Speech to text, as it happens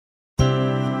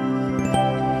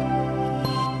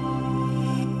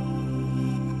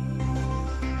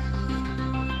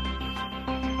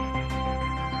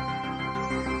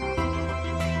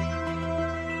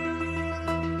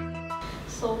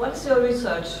What's your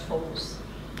research focus?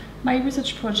 My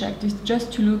research project is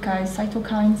just to look at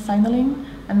cytokine signaling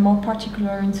and more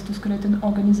particular in cytoskeleton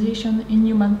organization in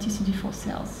human TCD4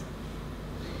 cells.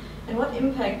 And what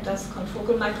impact does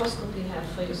confocal microscopy have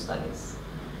for your studies?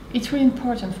 It's really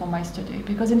important for my study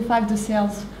because in fact the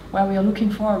cells where we are looking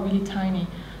for are really tiny.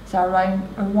 They are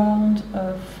around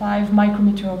 5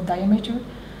 micrometers of diameter,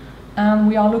 and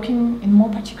we are looking in more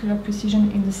particular precision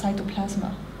in the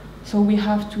cytoplasm. So we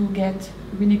have to get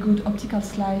really good optical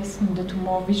slice in order to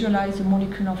more visualize the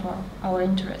molecule of our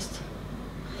interest.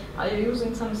 Are you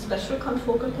using some special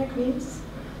confocal techniques?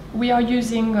 We are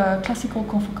using a classical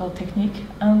confocal technique,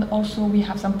 and also we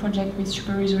have some project with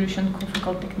super resolution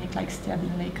confocal technique like STEAD in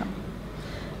Leica.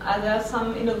 Are there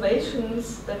some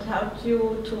innovations that helped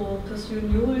you to pursue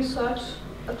new research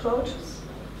approaches?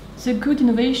 The good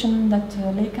innovation that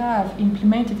Leica have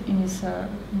implemented in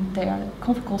their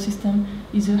confocal system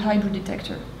is a hybrid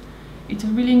detector. It's a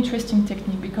really interesting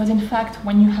technique because in fact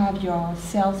when you have your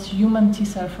cells, human T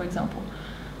cell for example,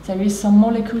 there is some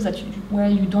molecules where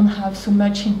you don't have so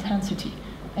much intensity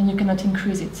and you cannot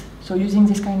increase it. So using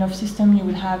this kind of system you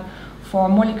will have for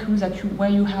molecules where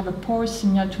you have a poor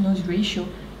signal-to-noise ratio,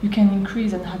 you can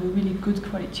increase and have a really good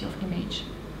quality of image.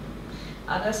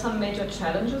 Are there some major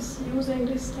challenges using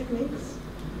these techniques?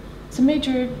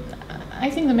 I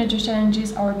think the major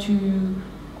challenges are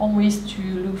always to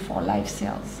look for live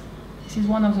cells. This is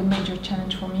one of the major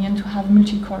challenges for me, and to have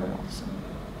multicolor also.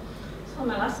 So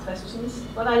my last questions,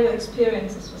 what are your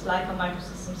experiences with Leica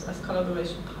Microsystems as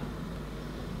collaboration partner?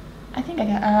 I think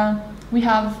we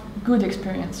have good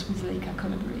experience with Leica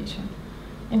collaboration.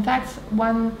 In fact,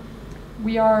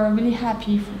 we are really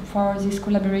happy for this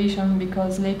collaboration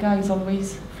because Leica is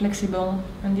always flexible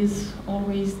and is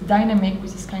always dynamic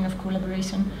with this kind of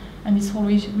collaboration, and it's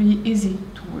always really easy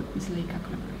to work with Leica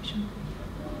collaboration.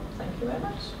 Thank you very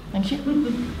much. Thank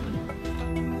you.